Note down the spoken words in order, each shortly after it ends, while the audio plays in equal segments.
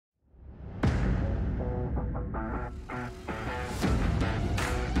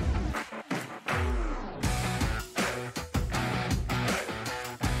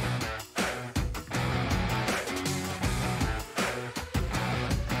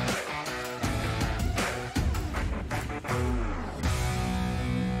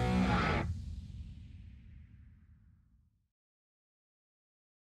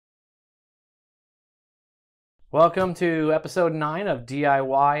Welcome to episode 9 of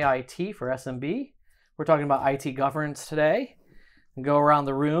DIY IT for SMB. We're talking about IT governance today. We'll go around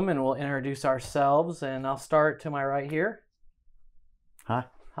the room and we'll introduce ourselves, and I'll start to my right here. Hi.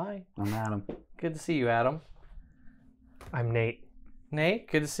 Hi. I'm Adam. Good to see you, Adam. I'm Nate.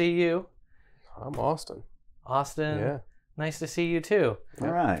 Nate, good to see you. I'm Austin. Austin, Yeah. Nice to see you too. All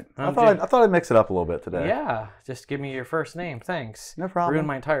right. I I'm thought I'd mix it up a little bit today. Yeah, just give me your first name. Thanks. No problem. Ruined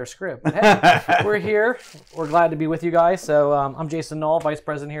my entire script. But hey, we're here. We're glad to be with you guys. So I'm Jason Null, Vice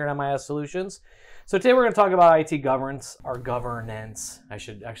President here at MIS Solutions. So today we're going to talk about IT governance, or governance. I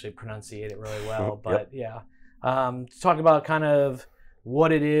should actually pronunciate it really well, but yeah. Talk about kind of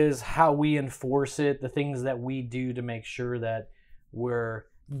what it is, how we enforce it, the things that we do to make sure that we're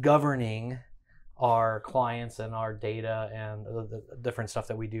governing our clients and our data and the different stuff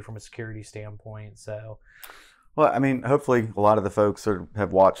that we do from a security standpoint. So, well, I mean, hopefully a lot of the folks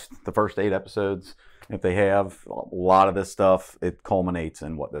have watched the first 8 episodes. If they have, a lot of this stuff, it culminates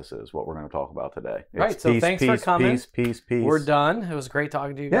in what this is, what we're going to talk about today. It's right, so thanks for coming. Peace. We're done. It was great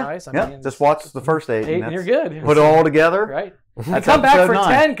talking to you guys. I mean, just watch the first 8 and you're good. Put it all together. Right. That's come back for 9.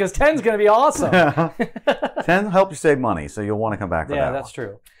 10, because 10's going to be awesome. 10 will help you save money, so you'll want to come back for that. Yeah, that's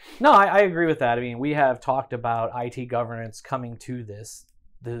true. No, I agree with that. I mean, we have talked about IT governance coming to this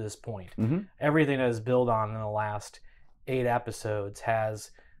point. Mm-hmm. Everything that is built on in the last 8 episodes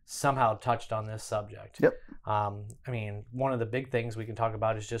has somehow touched on this subject. Yep. I mean, one of the big things we can talk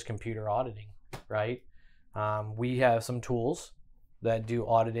about is just computer auditing, right? We have some tools that do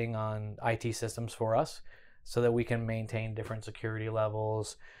auditing on IT systems for us so that we can maintain different security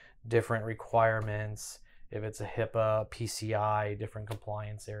levels, different requirements, if it's a HIPAA, PCI, different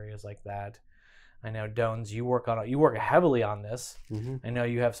compliance areas like that. I know, Doans, you work heavily on this. Mm-hmm. I know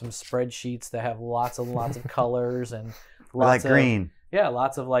you have some spreadsheets that have lots of colors and Like green. Yeah,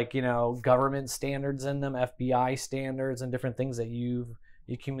 lots of government standards in them, FBI standards, and different things that you've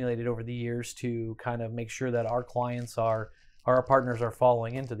accumulated over the years to kind of make sure that our clients our partners are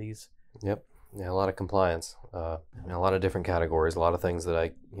following into these. Yep. Yeah, a lot of compliance. A lot of different categories. A lot of things that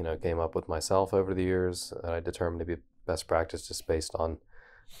I came up with myself over the years that I determined to be best practice just based on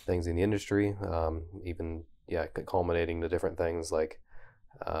things in the industry. Even culminating to different things like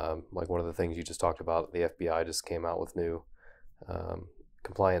one of the things you just talked about. The FBI just came out with new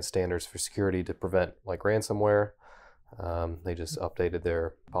compliance standards for security to prevent ransomware. They just updated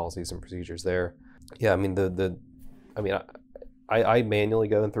their policies and procedures there. Yeah, I mean I manually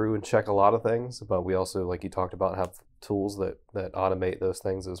go through and check a lot of things, but we also, like you talked about, have tools that automate those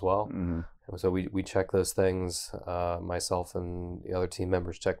things as well. Mm-hmm. And so we check those things. Myself and the other team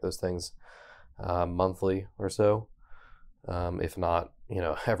members check those things monthly or so. If not,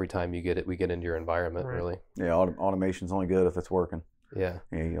 every time we get into your environment, Right. really. Yeah, automation's only good if it's working. Yeah.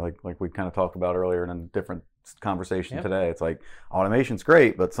 Like we kind of talked about earlier in a different conversation Yep. today. It's like automation's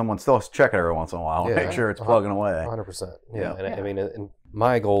great, but someone still has to check it every once in a while and Yeah. make sure it's plugging away. 100%. Yeah. Yeah. And I mean, and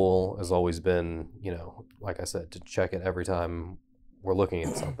my goal has always been, like I said, to check it every time we're looking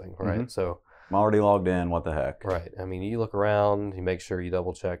at something, right? Mhm. So, I'm already logged in. What the heck? right. I mean, you look around, you make sure you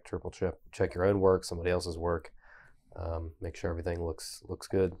double check, triple check your own work, somebody else's work, make sure everything looks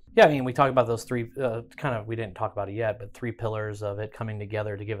good. Yeah, I mean, we talked about those 3, we didn't talk about it yet, but 3 pillars of it coming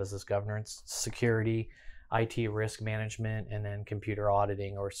together to give us this governance: security, IT risk management, and then computer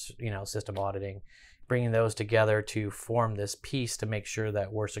auditing or system auditing, bringing those together to form this piece to make sure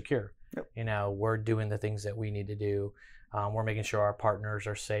that we're secure. Yep. We're doing the things that we need to do. We're making sure our partners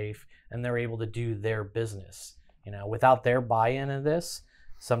are safe and they're able to do their business. Without their buy-in in this,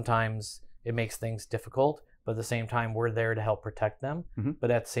 sometimes it makes things difficult, but at the same time, we're there to help protect them, Mm-hmm. but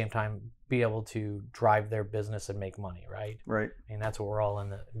at the same time, be able to drive their business and make money, right? Right. I mean, that's what we're all in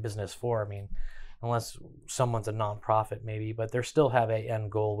the business for. I mean, unless someone's a nonprofit maybe, but they still have a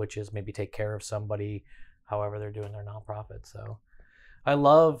end goal, which is maybe take care of somebody, however they're doing their nonprofit. So I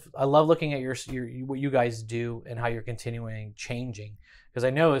love looking at your what you guys do and how you're continuing changing, because I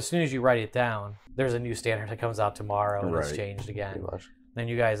know as soon as you write it down, there's a new standard that comes out tomorrow and it's Right. changed again. Pretty much. Then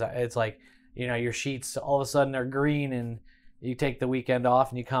you guys, it's like, your sheets all of a sudden are green and you take the weekend off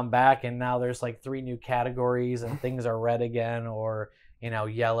and you come back and now there's 3 new categories and things are red again, or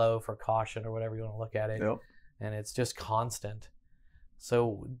yellow for caution or whatever you want to look at it. Yep. And it's just constant.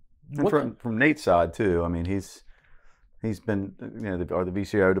 So And from Nate's side too. I mean, he's been the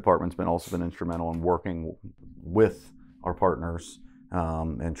VCO department's also been instrumental in working with our partners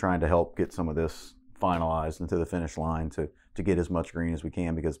and trying to help get some of this finalized into the finish line to get as much green as we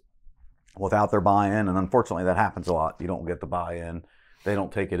can, because without their buy-in, and unfortunately that happens a lot, you don't get the buy-in. They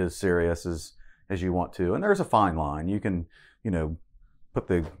don't take it as serious as you want to, and there's a fine line. You can put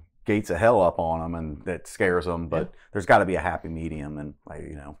the gates of hell up on them, and that scares them. But there's got to be a happy medium, and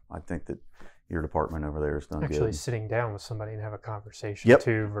I think that your department over there is done Actually good. sitting down with somebody and have a conversation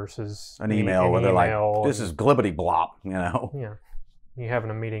too, versus an email where they're like, "This is glibbity blop," Yeah, you having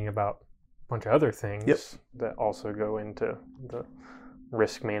a meeting about a bunch of other things that also go into the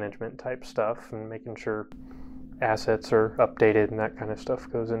risk management type stuff and making sure assets are updated and that kind of stuff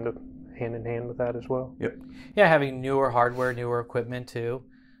goes into hand in hand with that as well. Yeah, having newer hardware, newer equipment too,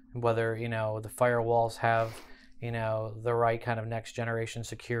 whether the firewalls have the right kind of next generation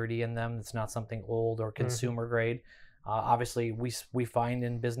security in them. It's not something old or consumer grade. Obviously, we find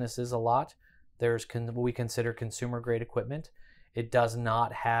in businesses a lot there's what we consider consumer grade equipment. It does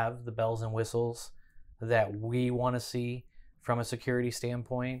not have the bells and whistles that we want to see from a security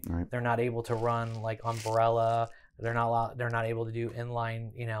standpoint. Right. They're not able to run like Umbrella. They're not able to do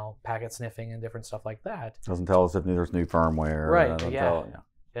inline, packet sniffing and different stuff like that. Doesn't tell us if there's new firmware. Right.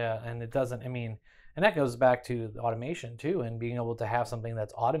 Yeah, and it doesn't. And that goes back to the automation too, and being able to have something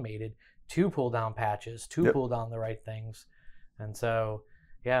that's automated to pull down patches, to pull down the right things. And so,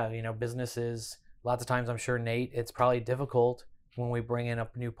 businesses. Lots of times, I'm sure, Nate, it's probably difficult when we bring in a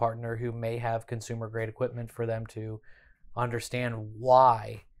new partner who may have consumer grade equipment for them to understand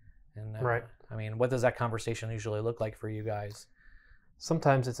why. And right. What does that conversation usually look like for you guys?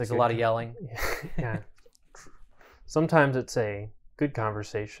 Sometimes it's a lot of yelling. Yeah. Sometimes it's a good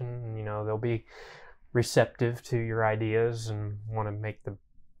conversation. They'll be receptive to your ideas and want to make the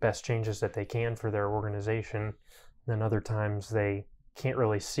best changes that they can for their organization. Then other times they can't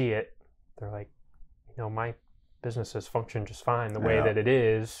really see it. They're like, my business has functioned just fine the way that it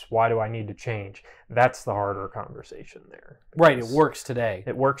is. Why do I need to change? That's the harder conversation there. Right. It works today.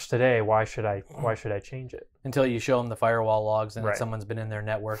 It works today. Why should I change it? Until you show them the firewall logs and someone's been in their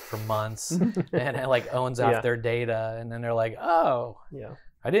network for months and it owns off their data. And then they're like, oh,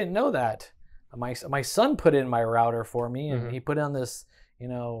 I didn't know that. My son put in my router for me and he put on this,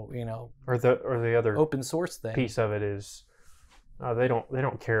 or the other open source thing. Piece of it is, they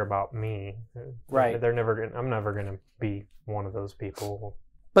don't care about me. Right. I'm never gonna be one of those people.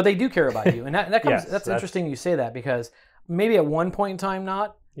 But they do care about you, and that's interesting you say that, because maybe at one point in time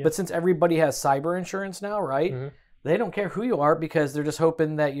not, but since everybody has cyber insurance now, right? They don't care who you are because they're just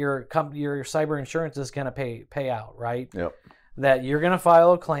hoping that your cyber insurance is gonna pay out, right? Yep. That you're gonna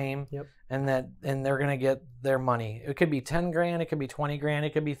file a claim, and they're gonna get their money. It could be $10,000, it could be $20,000,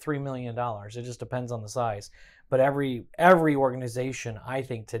 it could be $3 million. It just depends on the size. But every organization, I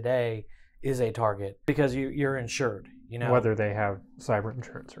think today, is a target because you're insured. Whether they have cyber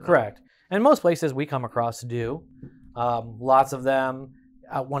insurance or not. Correct. And most places we come across do. Lots of them.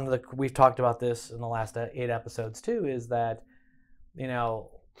 We've talked about this in the last 8 episodes too. Is that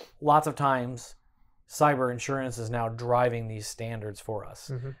lots of times cyber insurance is now driving these standards for us.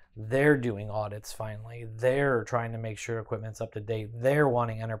 They're doing audits finally. They're trying to make sure equipment's up to date. They're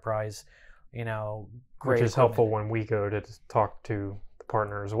wanting enterprise. Which is helpful when we go to talk to the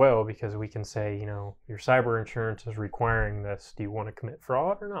partner as well, because we can say, your cyber insurance is requiring this. Do you want to commit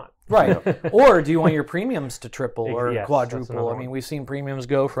fraud or not? Right. Or do you want your premiums to triple or quadruple? We've seen premiums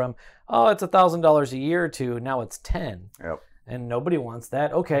go from, it's $1,000 a year to now it's 10. Yep. And nobody wants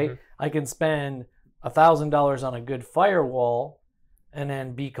that. Okay, I can spend $1,000 on a good firewall and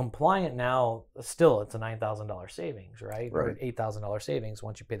then be compliant now. Still, it's a $9,000 savings, right? Or $8,000 savings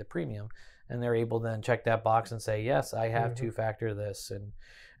once you pay the premium. And they're able to then check that box and say, yes, I have two-factor this. And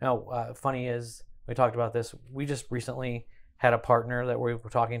funny is, we talked about this. We just recently had a partner that we were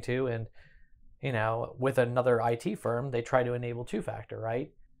talking to, and with another IT firm, they try to enable two-factor, right?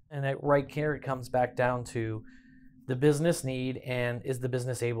 And right here, it comes back down to the business need, and is the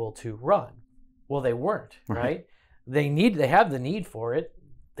business able to run? Well, they weren't, right? They have the need for it.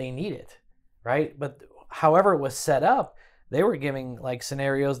 They need it, right? But however it was set up, they were giving like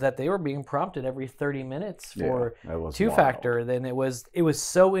scenarios that they were being prompted every 30 minutes for two-factor. Then it was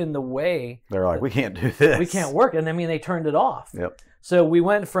so in the way. They're like, we can't do this. We can't work. And they turned it off. Yep. So we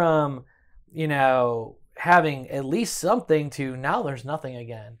went from, having at least something to now there's nothing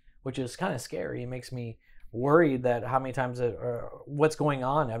again, which is kind of scary. It makes me worried that how many times what's going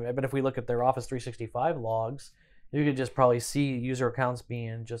on. But if we look at their Office 365 logs, you could just probably see user accounts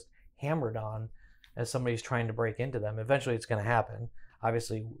being just hammered on as somebody's trying to break into them. Eventually it's going to happen.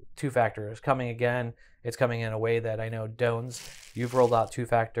 Obviously, two-factor is coming again. It's coming in a way that I know, Doans, you've rolled out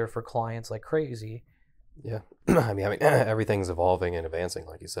two-factor for clients like crazy. Yeah. Everything's evolving and advancing,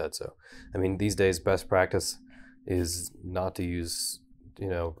 like you said. So, these days, best practice is not to use,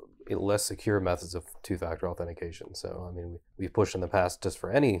 less secure methods of two-factor authentication. So, we've pushed in the past just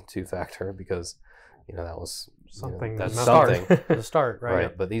for any two-factor because, that was Something. that's to something. The start, right?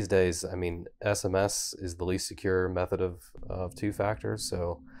 Right, but these days, I mean, SMS is the least secure method of two factors,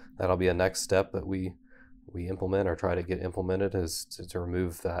 so that'll be a next step that we implement or try to get implemented, is to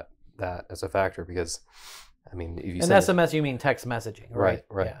remove that as a factor, because I mean, if you And SMS, you mean text messaging, right?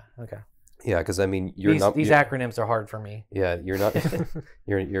 Right. Yeah. Okay. Yeah, because I mean, These acronyms are hard for me. Yeah, you're not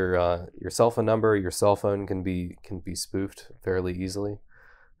your cell phone number, your cell phone can be spoofed fairly easily.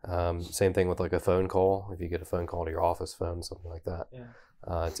 Same thing with like a phone call. If you get a phone call to your office phone, something like that,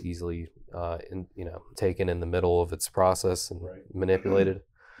 it's easily taken in the middle of its process and manipulated.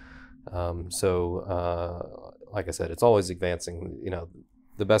 So like I said, it's always advancing.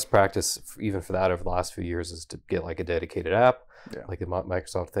 The best practice, even for that over the last few years, is to get like a dedicated app, like a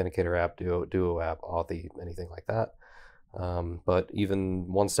Microsoft Authenticator app, Duo app, Authy, anything like that. But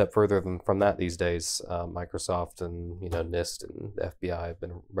even one step further from that these days, Microsoft and NIST and the FBI have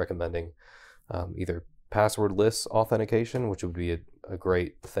been recommending either passwordless authentication, which would be a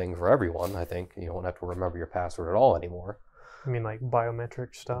great thing for everyone. I think you don't have to remember your password at all anymore. I mean, like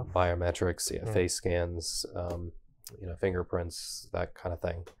biometric stuff. Biometrics, face scans, fingerprints, that kind of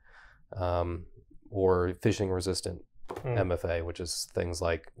thing, or phishing resistant MFA, which is things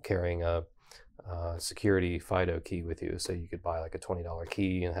like carrying a security FIDO key with you, so you could buy like a $20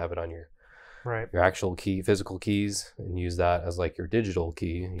 key and have it on your actual key, physical keys, and use that as like your digital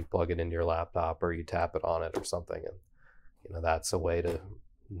key. You plug it into your laptop or you tap it on it or something, and that's a way to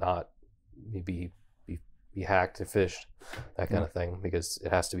not be hacked or phished, that kind of thing, because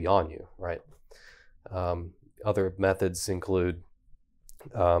it has to be on you, right? Other methods include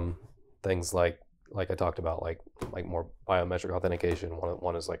things like I talked about, like more biometric authentication.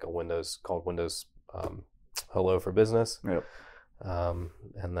 One is like called Windows Hello for Business. Yep.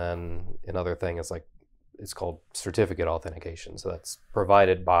 And then another thing is it's called certificate authentication. So that's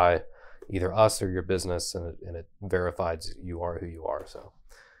provided by either us or your business, and it verifies you are who you are. So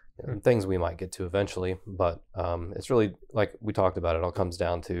things we might get to eventually, but it's really, like we talked about, it all comes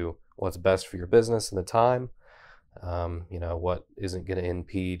down to what's best for your business and the time. What isn't going to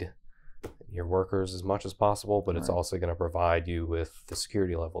impede your workers as much as possible, but it's also going to provide you with the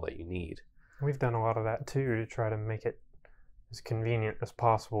security level that you need. We've done a lot of that too, to try to make it as convenient as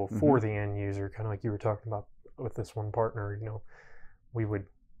possible for the end user, kind of like you were talking about with this one partner. We would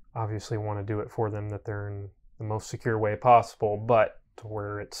obviously want to do it for them that they're in the most secure way possible, but to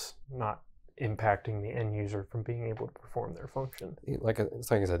where it's not impacting the end user from being able to perform their function. Like I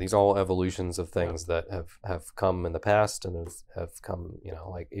said, these are all evolutions of things that have come in the past and have come,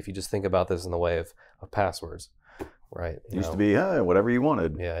 like if you just think about this in the way of passwords, right? It used to be whatever you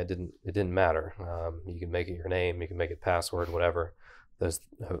wanted. Yeah, it didn't matter. You can make it your name, you can make it password, whatever.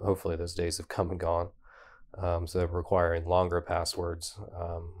 Hopefully those days have come and gone. So they're requiring longer passwords,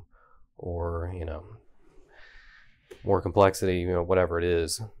 or more complexity, whatever it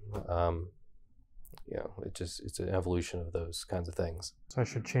is. It's an evolution of those kinds of things. So I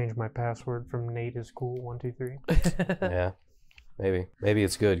should change my password from Nate is cool 123. Yeah, maybe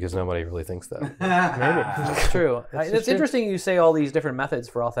it's good because nobody really thinks that. Maybe That's true. It's interesting you say all these different methods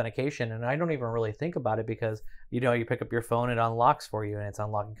for authentication, and I don't even really think about it because you pick up your phone, it unlocks for you, and it's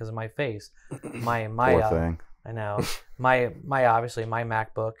unlocking because of my face. My Poor thing. I know my obviously my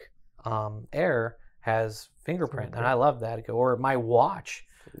MacBook Air has fingerprint, and I love that. Or my watch.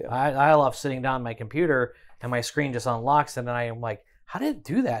 Yeah. I love sitting down on my computer and my screen just unlocks, and then I am like, how did it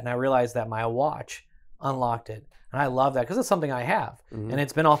do that? And I realized that my watch unlocked it. And I love that because it's something I have. And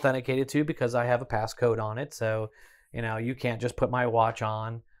it's been authenticated too because I have a passcode on it. So, you can't just put my watch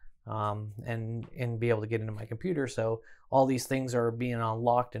on and be able to get into my computer. So all these things are being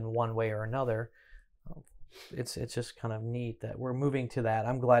unlocked in one way or another. It's just kind of neat that we're moving to that.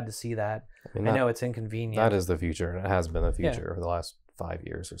 I'm glad to see that. I know it's inconvenient. That is the future, and it has been the future over the last 5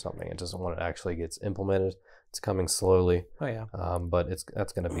 years or something. It doesn't when it actually gets implemented. It's coming slowly. Oh yeah. But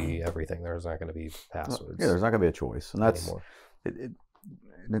that's going to be everything. There's not going to be passwords. Yeah, there's not going to be a choice, and that's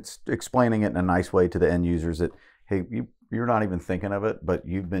it's explaining it in a nice way to the end users that hey, you're not even thinking of it, but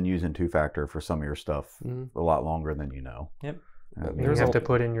you've been using two-factor for some of your stuff a lot longer than you know. Yep. You have to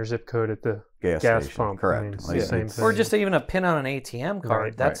put in your zip code at the gas pump. Correct. It's the same thing. Or just even a pin on an ATM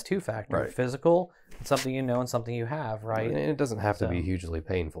card. That's two-factor. Physical, something you know and something you have, right? And it doesn't have to be hugely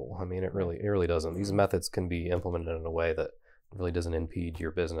painful. I mean, it really doesn't. These methods can be implemented in a way that really doesn't impede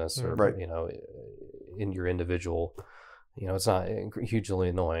your business or in your individual. It's not hugely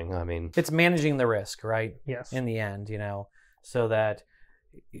annoying. I mean, it's managing the risk, right? Yes. In the end, so that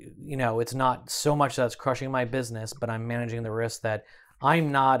it's not so much that's crushing my business, but I'm managing the risk that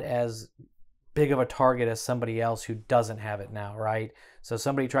I'm not as big of a target as somebody else who doesn't have it now, right? So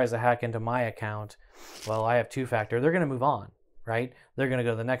somebody tries to hack into my account. Well, I have two-factor. They're going to move on, right? They're going to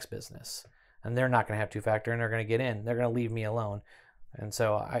go to the next business, and they're not going to have two-factor, and they're going to get in. They're going to leave me alone. And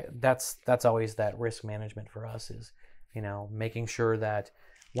so that's always that risk management for us is, making sure that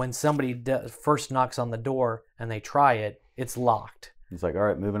when somebody first knocks on the door and they try it, it's locked. It's like, all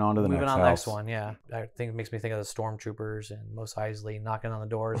right, moving on to the next house. Next one, yeah. I think it makes me think of the stormtroopers and Mos Eisley knocking on the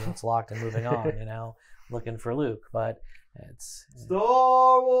doors and it's locked and moving on, looking for Luke. But it's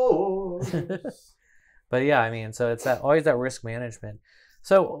Star Wars. But yeah, I mean, so it's always that risk management.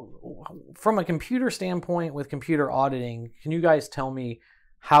 So from a computer standpoint with computer auditing, can you guys tell me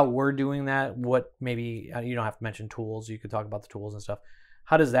how we're doing that? What maybe, you don't have to mention tools. You could talk about the tools and stuff.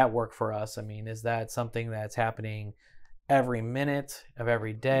 How does that work for us? I mean, is that something that's happening every minute of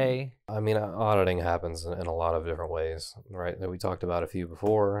every day? I mean, auditing happens in a lot of different ways, right? That we talked about a few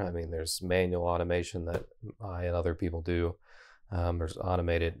before. I mean, there's manual automation that I and other people do. There's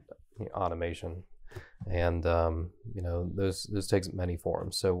automated automation, and those takes many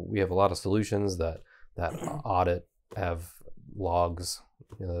forms. So we have a lot of solutions that audit, have logs.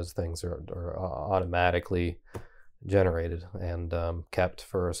 Those things are automatically generated and kept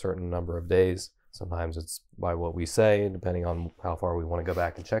for a certain number of days. Sometimes it's by what we say, depending on how far we want to go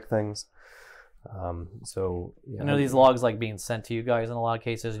back and check things. I know these logs like being sent to you guys in a lot of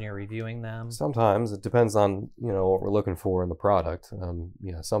cases, and you're reviewing them. Sometimes it depends on what we're looking for in the product.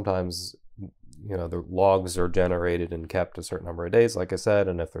 Sometimes the logs are generated and kept a certain number of days, like I said,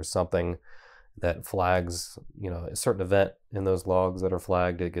 and if there's something that flags, a certain event in those logs that are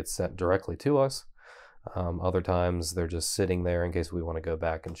flagged, it gets sent directly to us. Other times they're just sitting there in case we want to go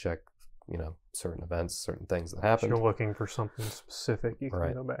back and check, certain events, certain things that happen. If you're looking for something specific, you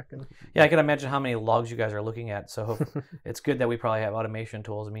can go back and... Yeah, I can imagine how many logs you guys are looking at. So it's good that we probably have automation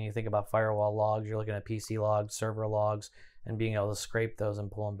tools. I mean, you think about firewall logs, you're looking at PC logs, server logs, and being able to scrape those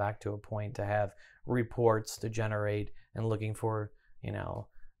and pull them back to a point to have reports to generate and looking for,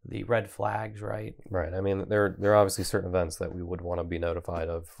 the red flags, right? Right. I mean, there are obviously certain events that we would want to be notified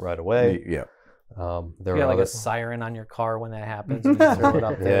of right away. Yeah. There you got like a siren on your car when that happens. And you throw it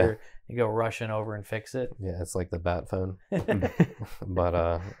up there. You go rushing over and fix it. Yeah, it's like the bat phone. But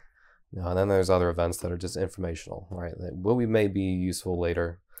and then there's other events that are just informational, right? That may be useful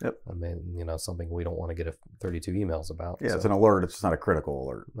later. Yep. I mean, something we don't want to get 32 emails about. Yeah, so. It's an alert. It's not a critical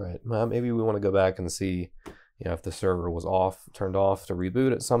alert. Right. Well, maybe we want to go back and see, if the server was turned off to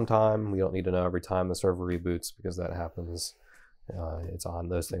reboot at some time. We don't need to know every time the server reboots because that happens. It's on.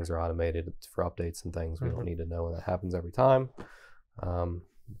 Those things are automated for updates and things. We don't need to know when that happens every time.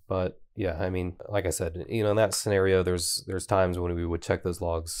 But yeah, I mean, like I said, in that scenario, there's times when we would check those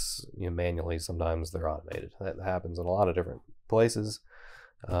logs manually. Sometimes they're automated. That happens in a lot of different places.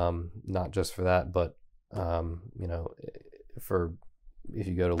 Not just for that, but if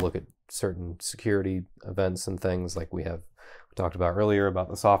you go to look at certain security events and things like we talked about earlier about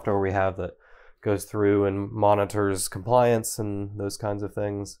the software we have that goes through and monitors compliance and those kinds of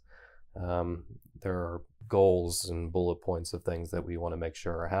things. There are goals and bullet points of things that we want to make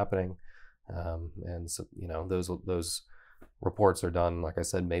sure are happening. And so, those reports are done, like I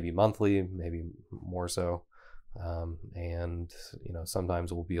said, maybe monthly, maybe more so. And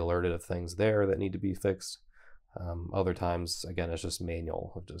sometimes we'll be alerted of things there that need to be fixed. Other times, again, it's just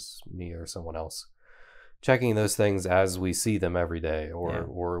manual of just me or someone else checking those things as we see them every day,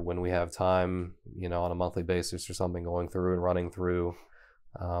 or when we have time, on a monthly basis or something, going through and running through,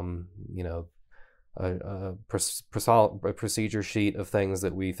 a procedure sheet of things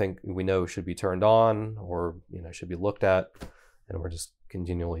that we think we know should be turned on or should be looked at, and we're just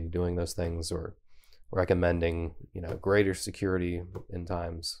continually doing those things or recommending greater security in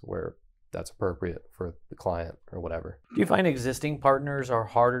times where that's appropriate for the client or whatever. Do you find existing partners are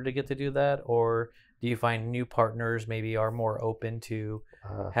harder to get to do that, or do you find new partners maybe are more open to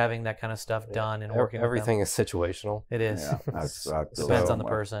having that kind of stuff done and working? Everything with them? Is situational. It is. Yeah, depends on the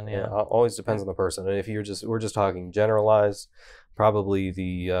person. Yeah, always depends on the person. And if we're just talking generalized, probably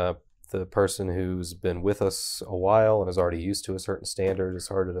the person who's been with us a while and is already used to a certain standard is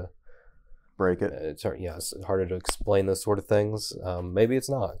harder to break it. It's harder to explain those sort of things. Maybe it's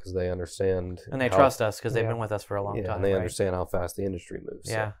not because they understand and they trust us because they've been with us for a long time. And they understand how fast the industry moves.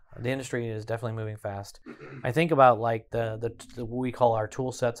 Yeah, so. The industry is definitely moving fast. I think about like the we call our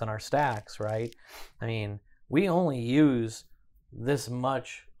tool sets and our stacks, right? I mean, we only use this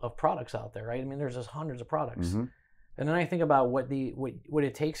much of products out there, right? I mean, there's just hundreds of products, and then I think about what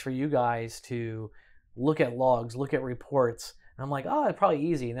it takes for you guys to look at logs, look at reports, and I'm like, oh, it's probably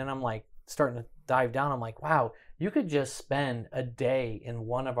easy, and then I'm like, starting to dive down, I'm like, wow, you could just spend a day in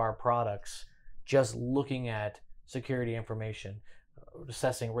one of our products just looking at security information,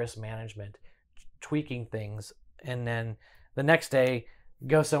 assessing risk management, tweaking things, and then the next day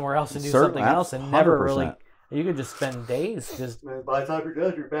go somewhere else and do something else, and never 100%. really. You could just spend days just. By the time you're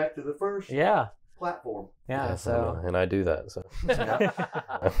done, you're back to the first platform. Yeah. So. And I do that. So. Yeah.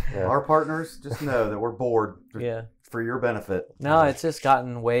 Our partners just know that we're bored. For your benefit. No, it's just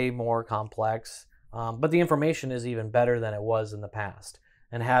gotten way more complex. But the information is even better than it was in the past.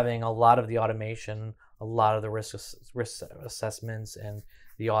 And having a lot of the automation, a lot of the risk assessments and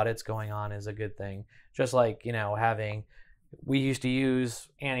the audits going on is a good thing. Just like, we used to use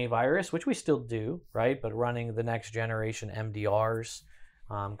antivirus, which we still do, right? But running the next generation MDRs,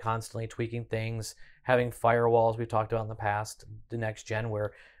 constantly tweaking things, having firewalls we talked about in the past, the next gen,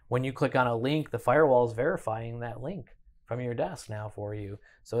 where when you click on a link, the firewall is verifying that link from your desk now for you.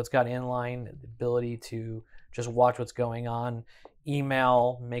 So it's got inline ability to just watch what's going on,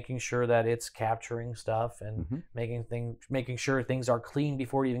 email, making sure that it's capturing stuff and making sure things are clean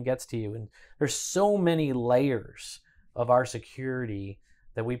before it even gets to you. And there's so many layers of our security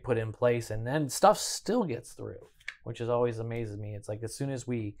that we put in place, and then stuff still gets through, which is always amazes me. It's like as soon as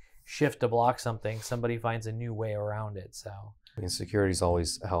we shift to block something, somebody finds a new way around it. So security is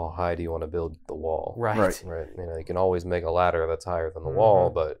always how high do you want to build the wall? Right. You can always make a ladder that's higher than the wall,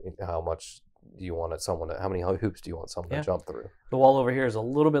 but how much do you want how many hoops do you want someone to jump through? The wall over here is a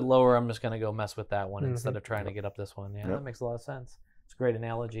little bit lower. I'm just going to go mess with that one instead of trying to get up this one. Yeah, that makes a lot of sense. It's a great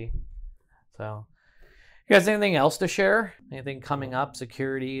analogy. So, you guys, anything else to share? Anything coming up?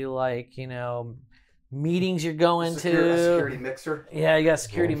 Security, like, meetings you're going to? Security mixer? Yeah, you got a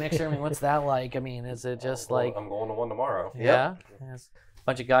security mixer. I mean, what's that like? I mean, is it just like... I'm going to one tomorrow. Yeah? Yes. A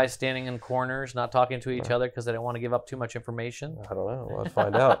bunch of guys standing in corners, not talking to each other because they don't want to give up too much information. I don't know. Let's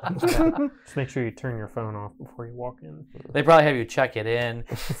find out. Just make sure you turn your phone off before you walk in. They probably have you check it in,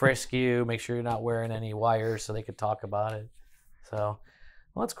 frisk you, make sure you're not wearing any wires so they could talk about it. So,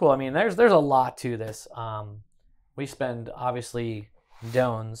 well, that's cool. I mean, there's a lot to this. We spend, obviously,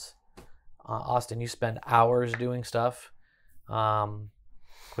 Doans. Austin, you spend hours doing stuff,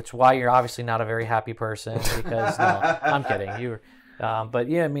 which is why you're obviously not a very happy person because, no, I'm kidding. But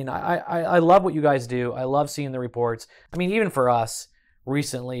yeah, I mean, I love what you guys do. I love seeing the reports. I mean, even for us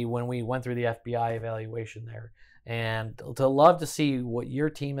recently when we went through the FBI evaluation there, and to love to see what your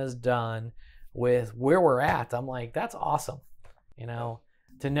team has done with where we're at, I'm like, that's awesome.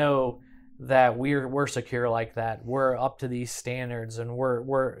 To know that we're secure like that, we're up to these standards, and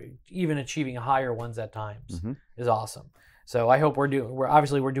we're even achieving higher ones at times is awesome. So I hope we're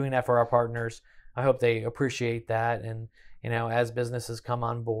doing that for our partners. I hope they appreciate that, and as businesses come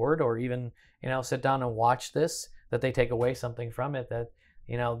on board, or even sit down and watch this, that they take away something from it. That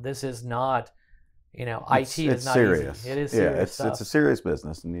this is not IT is not serious. Easy. It is serious. It's a serious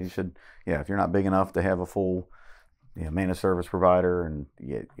business, and you should if you're not big enough to have a full managed service provider, and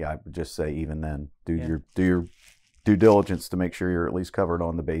I would just say even then do your due diligence to make sure you're at least covered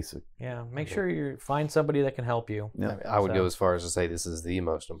on the basic. Yeah, make sure you find somebody that can help you. Yeah. I would go as far as to say this is the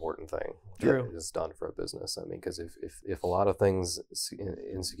most important thing True. that is done for a business. I mean, because if a lot of things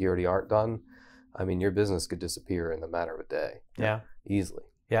in security aren't done, I mean, your business could disappear in the matter of a day. Yeah. Easily.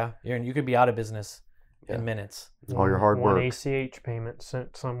 Yeah, you could be out of business in minutes. All your hard work. One ACH payment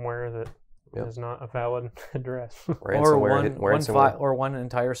sent somewhere that is not a valid address. Or one file, or one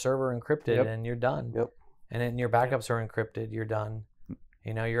entire server encrypted, and you're done. Yep. And then your backups are encrypted, you're done.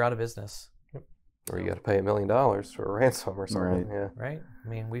 You're out of business. Yep. Or you got to pay $1 million for a ransom or something. Right. Yeah. Right. I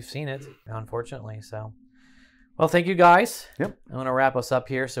mean, we've seen it, unfortunately. So, well, thank you guys. Yep. I'm going to wrap us up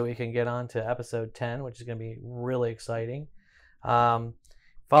here so we can get on to episode 10, which is going to be really exciting.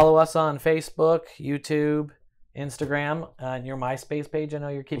 Follow us on Facebook, YouTube, Instagram, and your MySpace page. I know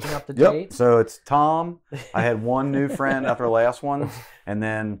you're keeping up to date. Yep. So it's Tom. I had one new friend after the last one, and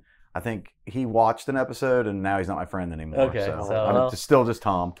then I think he watched an episode, and now he's not my friend anymore. Okay, so I'm still just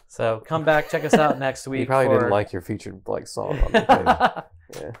Tom. So come back, check us out next week. You probably didn't like your featured song on the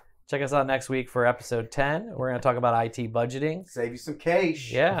page. Yeah. Check us out next week for episode 10. We're going to talk about IT budgeting. Save you some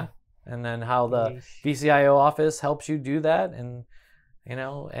cash. Yeah. And then how the VCIO office helps you do that. And,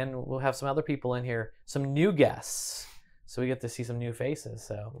 and we'll have some other people in here, some new guests. So we get to see some new faces.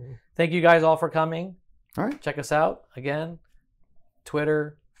 So thank you guys all for coming. All right. Check us out again.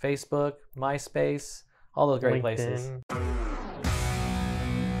 Twitter, Facebook, MySpace, all those great LinkedIn. places.